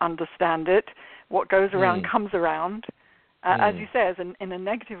of understand it. What goes around comes around, as you say, in a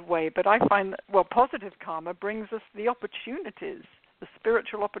negative way. But I find that, positive karma brings us the opportunities, the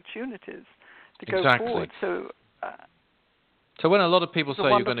spiritual opportunities to go forward. So when a lot of people say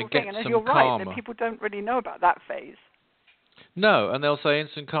you're going to get some karma, you're right, that people don't really know about that phase. No, and they'll say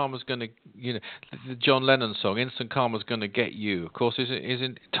instant karma's going to, the John Lennon song, instant karma's going to get you. Of course,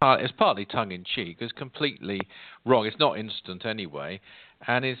 it's partly tongue-in-cheek. It's completely wrong. It's not instant anyway,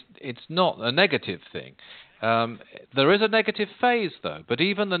 and it's not a negative thing. There is a negative phase, though, but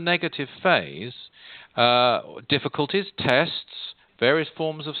even the negative phase, difficulties, tests, various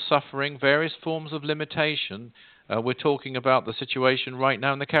forms of suffering, various forms of limitation. We're talking about the situation right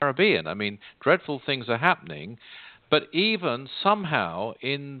now in the Caribbean. I mean, dreadful things are happening. But even somehow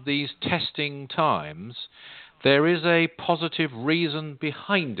in these testing times, there is a positive reason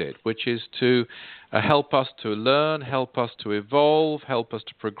behind it, which is to help us to learn, help us to evolve, help us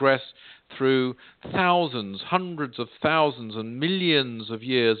to progress through thousands, hundreds of thousands and millions of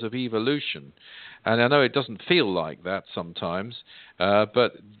years of evolution. And I know it doesn't feel like that sometimes,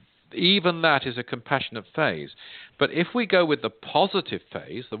 but even that is a compassionate phase. But if we go with the positive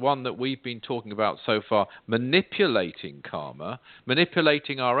phase, the one that we've been talking about so far, manipulating karma,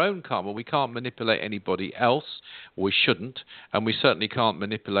 manipulating our own karma, we can't manipulate anybody else, we shouldn't, and we certainly can't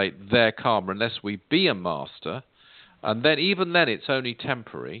manipulate their karma unless we be a master, and then even then it's only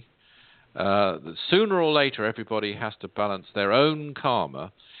temporary. Sooner or later everybody has to balance their own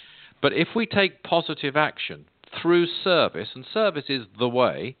karma. But if we take positive action through service, and service is the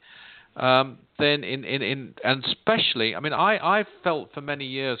way, then and especially, I mean, I've felt for many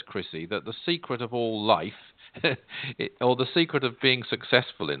years, Chrissy, that the secret of all life, or the secret of being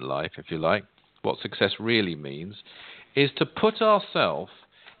successful in life, if you like, what success really means, is to put ourselves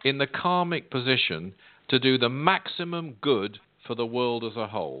in the karmic position to do the maximum good for the world as a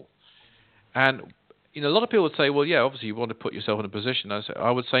whole. And a lot of people would say, well, yeah, obviously you want to put yourself in a position.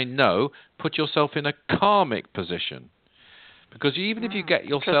 I would say, no, put yourself in a karmic position. Because even if you get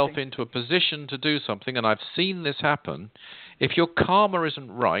yourself into a position to do something, and I've seen this happen, if your karma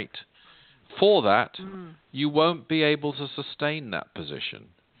isn't right for that, you won't be able to sustain that position.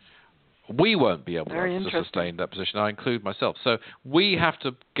 We won't be able to sustain that position. I include myself. So we have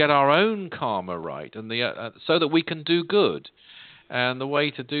to get our own karma right, and so that we can do good. And the way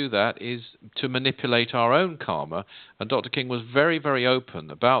to do that is to manipulate our own karma. And Dr. King was very, very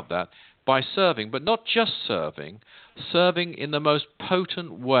open about that by serving, but not just serving in the most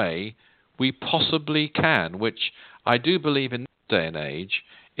potent way we possibly can, which I do believe in this day and age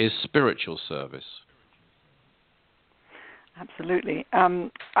is spiritual service. Absolutely.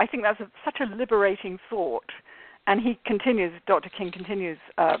 I think that's such a liberating thought. And Dr. King continues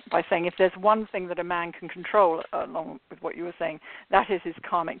by saying, if there's one thing that a man can control, along with what you were saying, that is his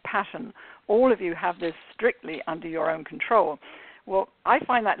karmic pattern. All of you have this strictly under your own control. Well, I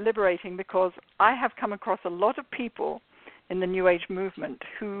find that liberating because I have come across a lot of people in the New Age movement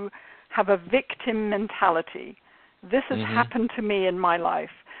who have a victim mentality. This has happened to me in my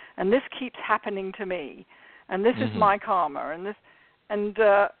life, and this keeps happening to me, and this is my karma, and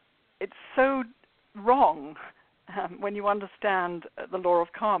it's so wrong when you understand the law of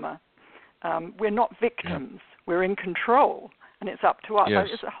karma. We're not victims; we're in control, and it's up to us. Yes.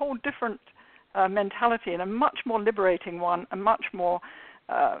 It's a whole different mentality, and a much more liberating one, a much more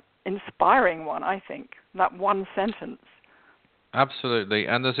inspiring one, I think. That one sentence. Absolutely.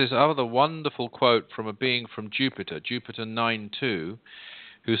 And there's this other wonderful quote from a being from Jupiter 9-2,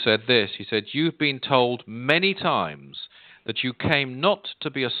 who said this. He said, "You've been told many times that you came not to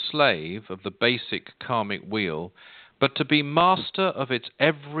be a slave of the basic karmic wheel, but to be master of its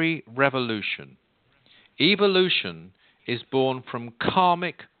every revolution. Evolution is born from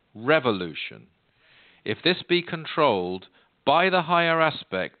karmic revolution, if this be controlled by the higher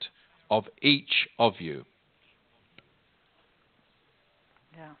aspect of each of you."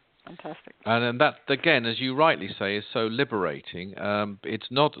 Yeah, fantastic. And that, again, as you rightly say, is so liberating.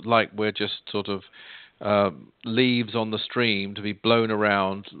 It's not like we're just sort of leaves on the stream to be blown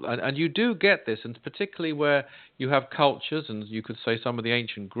around. And you do get this, and particularly where you have cultures, and you could say some of the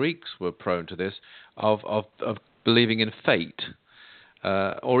ancient Greeks were prone to this, of believing in fate.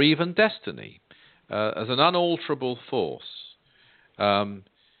 Or even destiny, as an unalterable force.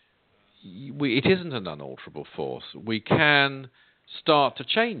 It isn't an unalterable force. We can start to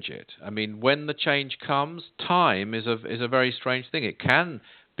change it. I mean, when the change comes, time is a very strange thing. It can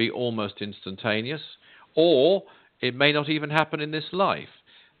be almost instantaneous, or it may not even happen in this life.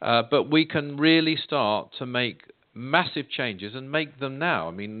 But we can really start to make massive changes and make them now.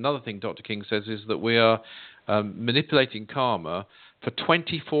 I mean, another thing Dr. King says is that we are manipulating karma for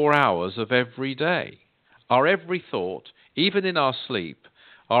 24 hours of every day. Our every thought, even in our sleep,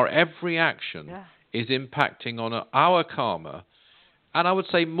 our every action is impacting on our karma, and I would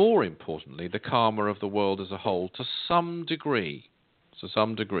say more importantly, the karma of the world as a whole to some degree.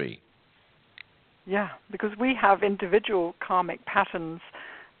 Yeah, because we have individual karmic patterns,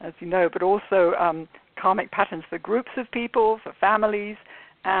 as you know, but also karmic patterns for groups of people, for families,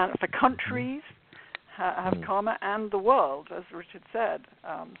 and for countries. Have karma and the world, as Richard said.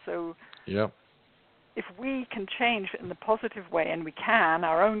 If we can change in the positive way, and we can,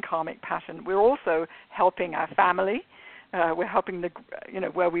 our own karmic pattern, we're also helping our family. We're helping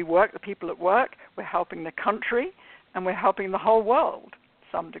where we work, the people at work. We're helping the country, and we're helping the whole world to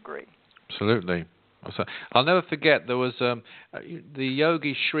some degree. Absolutely. I'll never forget there was the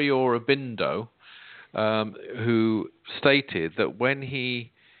yogi Sri Aurobindo, who stated that when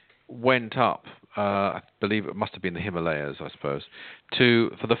he went up, I believe it must have been the Himalayas, I suppose,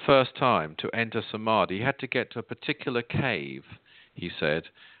 for the first time to enter samadhi, he had to get to a particular cave, he said.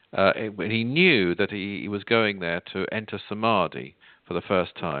 He knew that he was going there to enter samadhi for the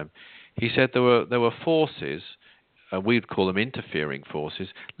first time. He said there were forces, we'd call them interfering forces,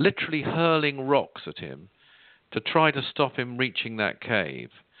 literally hurling rocks at him to try to stop him reaching that cave.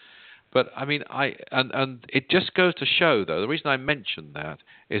 But I mean, and it just goes to show, though, the reason I mention that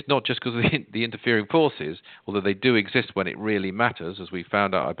is not just because of the interfering forces, although they do exist when it really matters, as we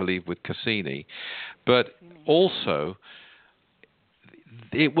found out, I believe, with Cassini, but also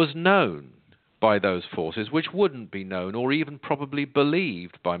it was known by those forces, which wouldn't be known or even probably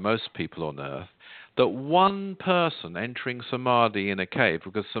believed by most people on Earth, that one person entering samadhi in a cave,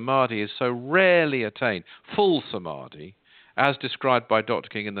 because samadhi is so rarely attained, full samadhi, as described by Dr.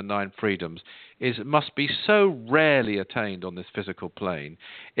 King in the Nine Freedoms, must be so rarely attained on this physical plane.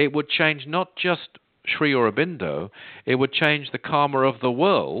 It would change not just Sri Aurobindo, it would change the karma of the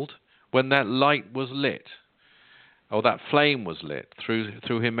world when that light was lit, or that flame was lit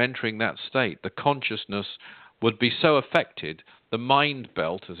through him entering that state. The consciousness would be so affected, the mind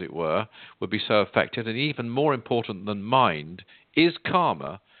belt, as it were, would be so affected, and even more important than mind is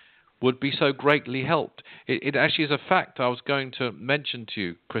karma, would be so greatly helped. It actually is a fact I was going to mention to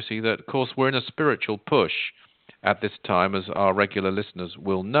you, Chrissy, that, of course, we're in a spiritual push at this time, as our regular listeners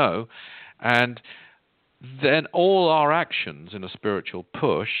will know, and then all our actions in a spiritual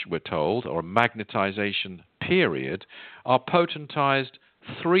push, we're told, or a magnetization period, are potentized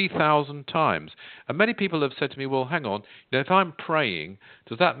 3,000 times. And many people have said to me, well, hang on, if I'm praying,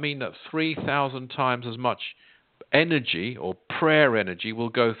 does that mean that 3,000 times as much energy or prayer energy will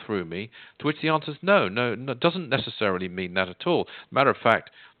go through me? To which the answer is no, it doesn't necessarily mean that at all. Matter of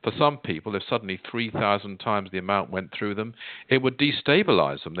fact, for some people, if suddenly 3,000 times the amount went through them, it would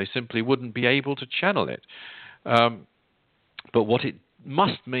destabilize them. They simply wouldn't be able to channel it. But what it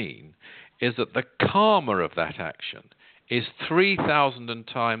must mean is that the karma of that action is 3,000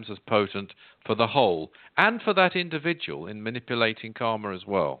 times as potent for the whole and for that individual in manipulating karma as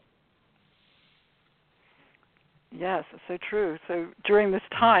well. Yes, so true. So during this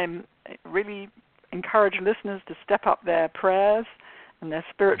time, really encourage listeners to step up their prayers and their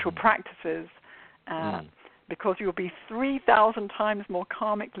spiritual practices, because you'll be 3,000 times more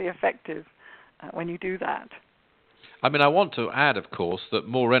karmically effective when you do that. I mean, I want to add, of course, that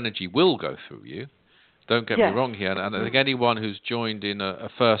more energy will go through you. Don't get me wrong here. And I think anyone who's joined in a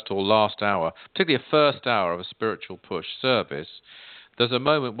first or last hour, particularly a first hour of a spiritual push service, there's a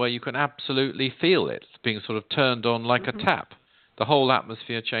moment where you can absolutely feel it being sort of turned on like a tap. The whole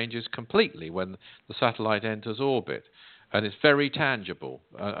atmosphere changes completely when the satellite enters orbit. And it's very tangible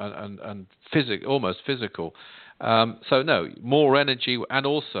and almost physical. So no, more energy, and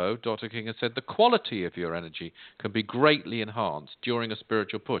also, Dr. King has said, the quality of your energy can be greatly enhanced during a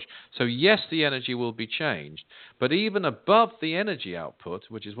spiritual push. So yes, the energy will be changed, but even above the energy output,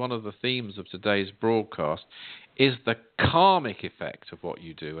 which is one of the themes of today's broadcast, is the karmic effect of what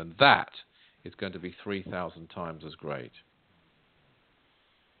you do, and that is going to be 3,000 times as great.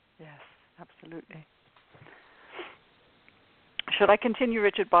 Yes, absolutely. Should I continue,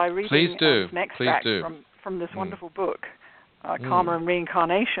 Richard, by reading an extract from this wonderful book, Karma and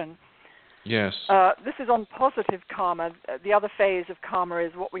Reincarnation? Yes. This is on positive karma. The other phase of karma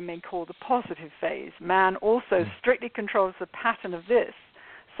is what we may call the positive phase. Man also strictly controls the pattern of this.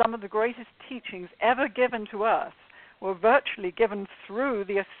 Some of the greatest teachings ever given to Earth were virtually given through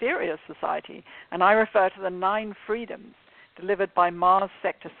the Aetherius Society, and I refer to the 9 freedoms delivered by Mars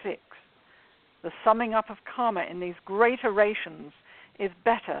Sector 6. The summing up of karma in these great orations is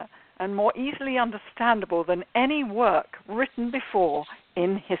better and more easily understandable than any work written before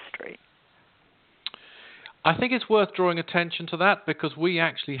in history. I think it's worth drawing attention to that, because we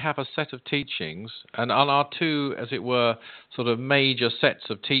actually have a set of teachings, and on our 2, as it were, sort of major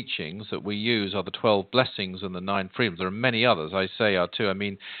sets of teachings that we use are the 12 blessings and the 9 freedoms. There are many others. I say our 2. I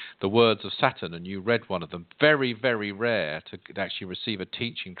mean, the words of Saturn, and you read one of them. Very, very rare to actually receive a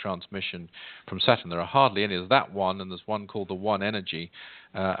teaching transmission from Saturn. There are hardly any. There's that one, and there's one called the One Energy,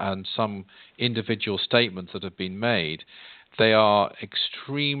 and some individual statements that have been made. They are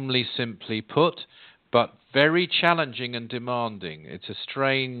extremely simply put, but very challenging and demanding. It's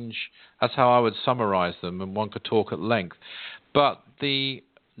that's how I would summarize them, and one could talk at length. But the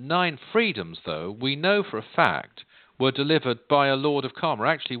 9 freedoms, though, we know for a fact, were delivered by a Lord of Karma.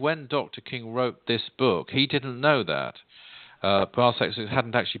 Actually, when Dr. King wrote this book, he didn't know that. Mars Sector 6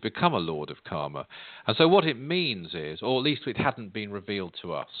 hadn't actually become a Lord of Karma. And so what it means is, or at least it hadn't been revealed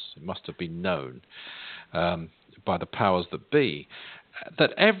to us, it must have been known by the powers that be,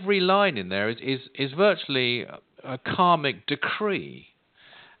 that every line in there is virtually a karmic decree,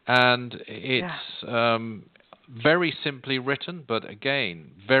 and it's very simply written, but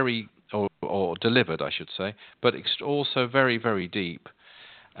again, or delivered, I should say, but also very, very deep.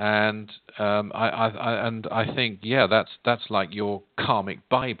 And I think, that's like your karmic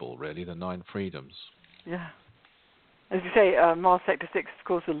Bible, really, the 9 freedoms. Yeah, as you say, Mars Sector 6 is, of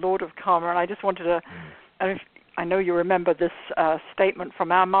course, the Lord of Karma, and I just wanted to. I know you remember this statement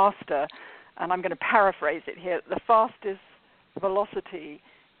from our master, and I'm going to paraphrase it here. The fastest velocity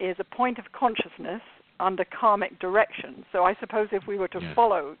is a point of consciousness under karmic direction. So I suppose if we were to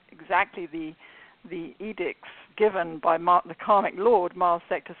follow exactly the edicts given by the karmic lord, Mars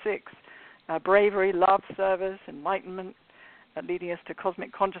Sector 6, bravery, love, service, enlightenment, leading us to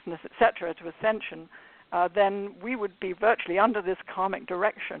cosmic consciousness, etc., to ascension, then we would be virtually under this karmic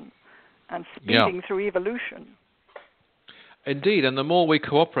direction and speeding through evolution. Indeed, and the more we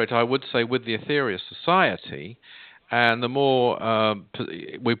cooperate, I would say, with the Aetherius Society, and the more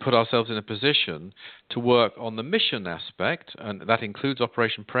we put ourselves in a position to work on the mission aspect, and that includes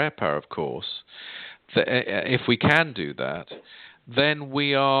Operation Prayer Power, of course, if we can do that, then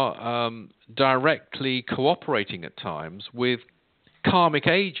we are directly cooperating at times with karmic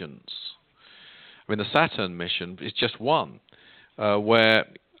agents. I mean, the Saturn mission is just one, where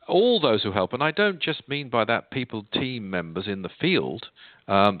all those who help, and I don't just mean by that team members in the field,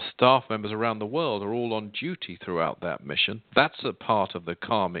 staff members around the world are all on duty throughout that mission. That's a part of the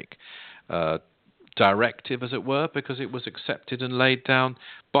karmic directive, as it were, because it was accepted and laid down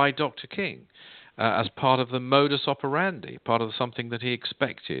by Dr. King as part of the modus operandi, part of something that he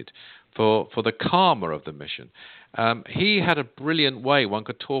expected for the karma of the mission. He had a brilliant way, one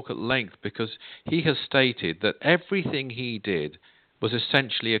could talk at length, because he has stated that everything he did was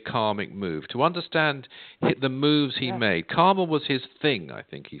essentially a karmic move. To understand the moves he made, karma was his thing, I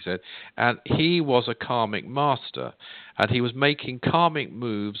think he said, and he was a karmic master, and he was making karmic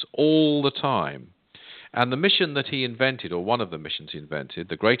moves all the time. And the mission that he invented, or one of the missions he invented,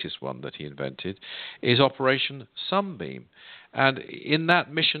 the greatest one that he invented, is Operation Sunbeam. And in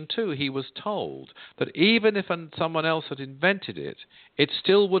that mission, too, he was told that even if someone else had invented it, it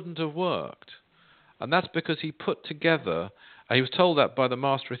still wouldn't have worked. And that's because he put together, he was told that by the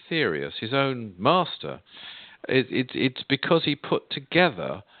master Aetherius, his own master. It's because he put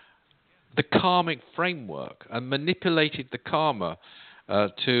together the karmic framework and manipulated the karma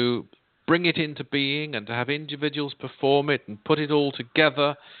to bring it into being and to have individuals perform it and put it all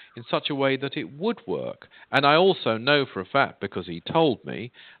together in such a way that it would work. And I also know for a fact, because he told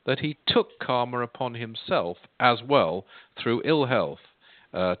me, that he took karma upon himself as well through ill health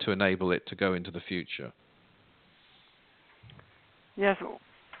to enable it to go into the future. Yes,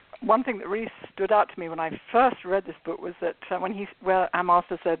 one thing that really stood out to me when I first read this book was that where our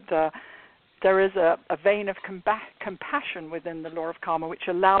master said there is a vein of compassion within the law of karma which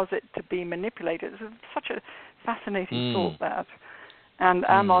allows it to be manipulated. It's such a fascinating thought, that. And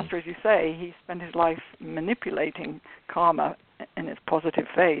our master, as you say, he spent his life manipulating karma in its positive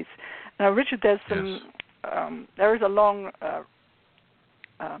phase. Now, Richard, there's there is a long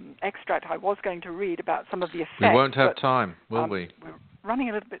extract I was going to read about some of the effects. We won't have time, will we? We're running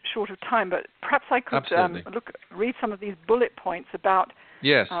a little bit short of time, but perhaps I could read some of these bullet points about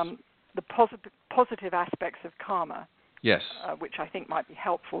the positive aspects of karma, which I think might be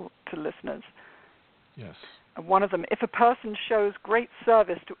helpful to listeners. Yes. One of them, if a person shows great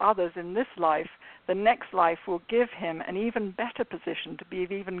service to others in this life, the next life will give him an even better position to be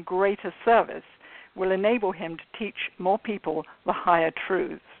of even greater service, will enable him to teach more people the higher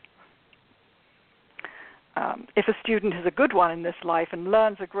truths. If a student is a good one in this life and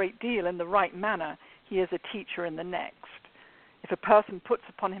learns a great deal in the right manner, he is a teacher in the next. If a person puts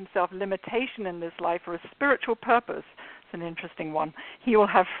upon himself limitation in this life for a spiritual purpose, it's an interesting one, he will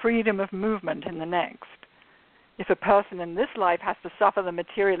have freedom of movement in the next. If a person in this life has to suffer the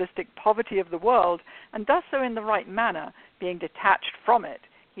materialistic poverty of the world and does so in the right manner, being detached from it,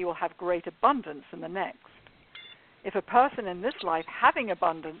 he will have great abundance in the next. If a person in this life, having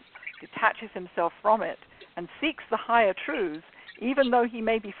abundance, detaches himself from it and seeks the higher truths, even though he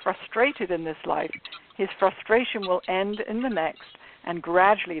may be frustrated in this life, his frustration will end in the next, and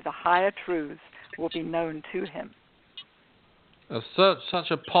gradually the higher truths will be known to him.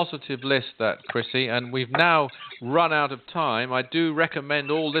 Such a positive list, that, Chrissy, and we've now run out of time. I do recommend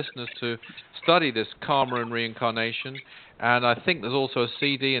all listeners to study this Karma and Reincarnation, and I think there's also a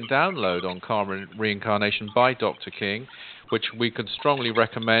CD and download on Karma and Reincarnation by Dr. King, which we could strongly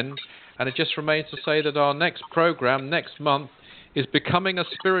recommend. And it just remains to say that our next program next month is Becoming a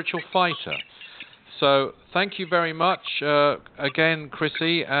Spiritual Fighter. So thank you very much again,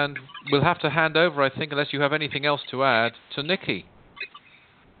 Chrissy, and we'll have to hand over, I think, unless you have anything else to add, to Nikki.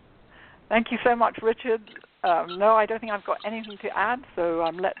 Thank you so much, Richard. No, I don't think I've got anything to add, so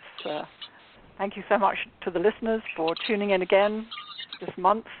thank you so much to the listeners for tuning in again this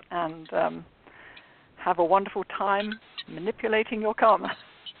month, and have a wonderful time manipulating your karma.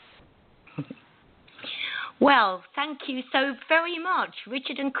 Well, thank you so very much,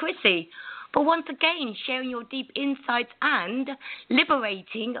 Richard and Chrissy, for once again sharing your deep insights and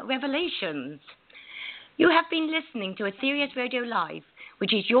liberating revelations. You have been listening to Aetherius Radio Live,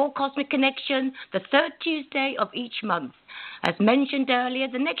 which is your cosmic connection, the third Tuesday of each month. As mentioned earlier,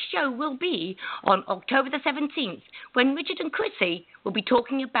 the next show will be on October the 17th, when Richard and Chrissy will be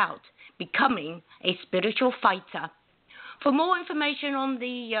talking about becoming a spiritual fighter. For more information on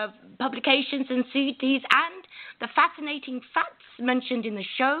the publications and CDs and the fascinating facts mentioned in the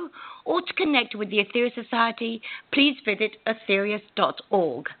show, or to connect with the Aetherius Society, please visit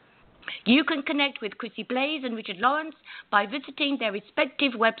aetherius.org. You can connect with Chrissy Blaze and Richard Lawrence by visiting their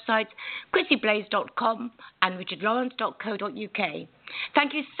respective websites, chrissyblaze.com and richardlawrence.co.uk.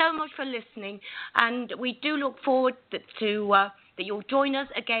 Thank you so much for listening, and we do look forward to that you'll join us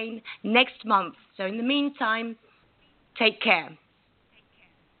again next month. So in the meantime, take care.